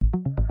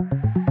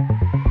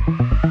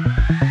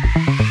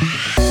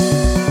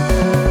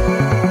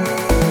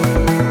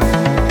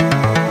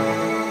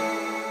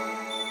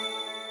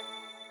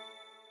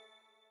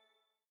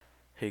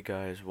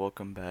guys,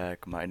 welcome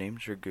back. My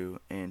name's Ragu,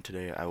 and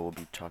today I will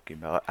be talking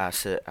about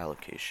asset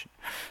allocation.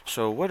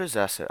 So, what is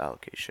asset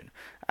allocation?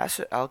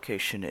 Asset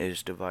allocation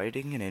is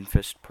dividing an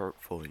invest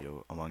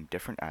portfolio among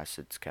different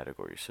assets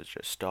categories such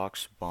as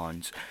stocks,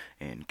 bonds,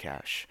 and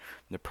cash.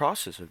 The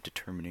process of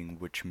determining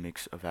which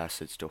mix of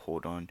assets to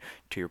hold on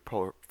to your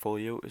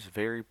portfolio is a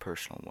very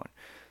personal one.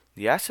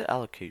 The asset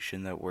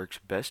allocation that works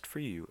best for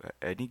you at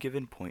any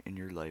given point in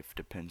your life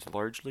depends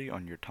largely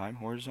on your time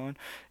horizon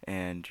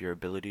and your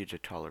ability to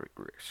tolerate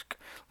risk.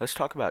 Let's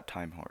talk about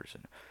time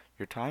horizon.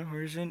 Your time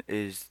horizon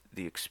is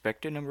the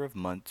expected number of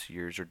months,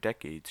 years, or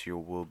decades you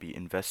will be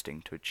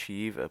investing to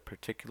achieve a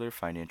particular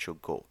financial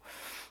goal.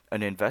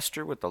 An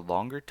investor with a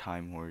longer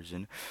time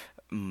horizon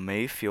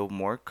may feel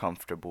more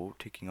comfortable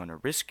taking on a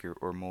riskier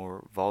or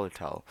more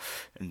volatile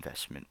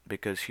investment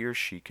because he or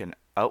she can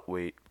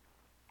outweigh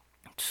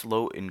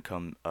slow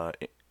income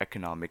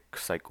economic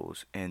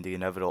cycles and the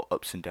inevitable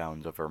ups and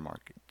downs of our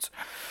markets.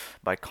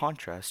 By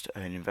contrast,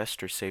 an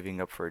investor saving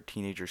up for a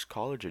teenager's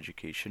college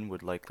education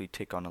would likely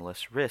take on a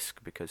less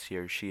risk because he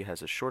or she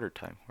has a shorter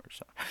time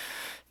horizon.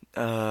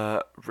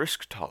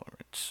 Risk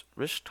tolerance.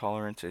 Risk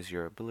tolerance is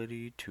your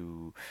ability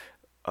to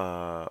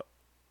uh,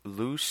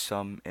 lose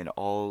some and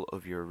all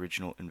of your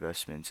original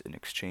investments in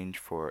exchange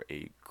for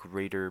a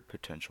greater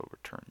potential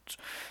returns.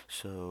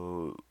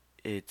 So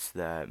it's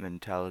that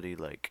mentality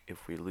like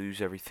if we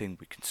lose everything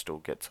we can still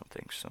get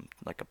something, some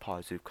like a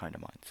positive kind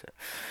of mindset.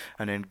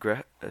 An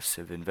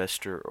aggressive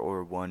investor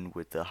or one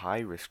with a high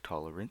risk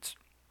tolerance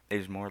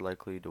is more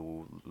likely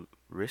to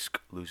risk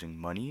losing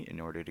money in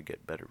order to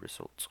get better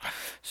results.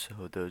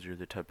 So those are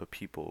the type of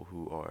people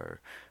who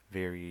are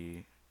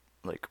very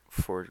like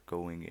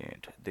foregoing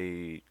and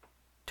they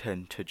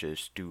tend to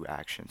just do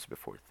actions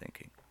before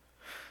thinking.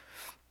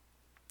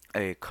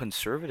 A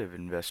conservative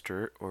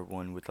investor or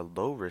one with a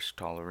low risk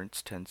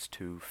tolerance tends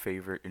to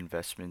favor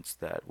investments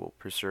that will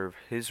preserve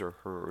his or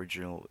her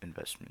original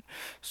investment.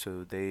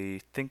 So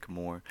they think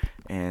more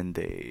and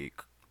they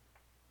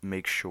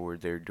make sure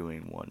they're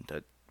doing one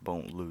that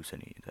won't lose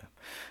any of them.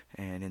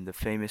 And in the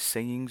famous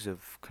sayings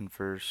of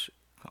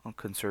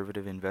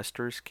conservative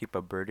investors keep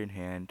a bird in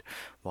hand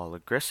while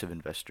aggressive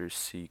investors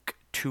seek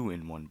two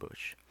in one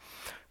bush.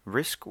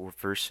 Risk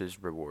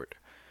versus reward.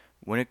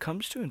 When it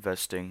comes to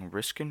investing,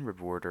 risk and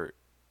reward are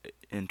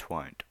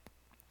entwined.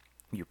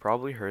 You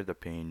probably heard the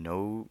pain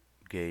no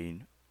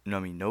gain, no, I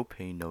mean no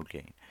pain no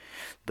gain.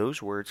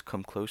 Those words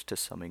come close to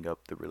summing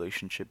up the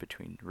relationship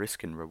between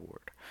risk and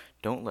reward.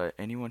 Don't let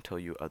anyone tell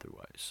you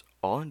otherwise.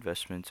 All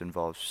investments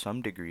involve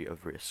some degree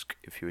of risk.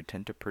 If you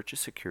intend to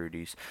purchase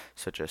securities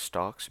such as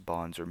stocks,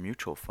 bonds, or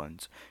mutual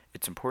funds,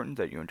 it's important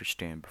that you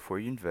understand before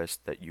you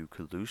invest that you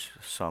could lose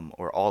some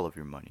or all of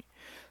your money.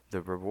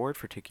 The reward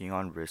for taking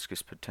on risk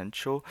is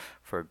potential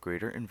for a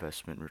greater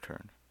investment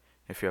return.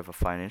 If you have a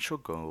financial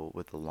goal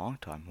with a long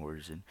time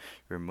horizon,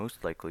 you're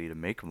most likely to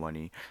make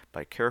money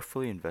by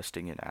carefully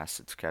investing in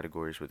assets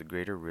categories with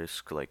greater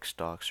risk like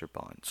stocks or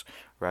bonds,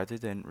 rather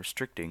than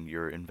restricting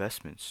your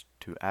investments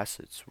to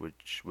assets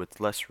which with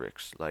less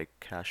risks like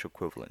cash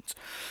equivalents.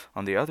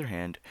 On the other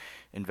hand,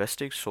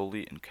 investing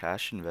solely in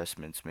cash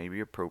investments may be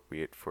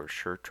appropriate for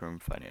short-term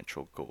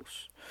financial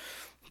goals.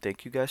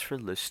 Thank you guys for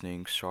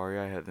listening. Sorry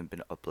I haven't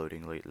been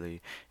uploading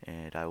lately,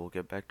 and I will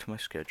get back to my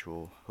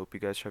schedule. Hope you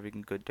guys are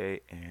having a good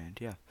day, and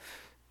yeah,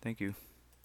 thank you.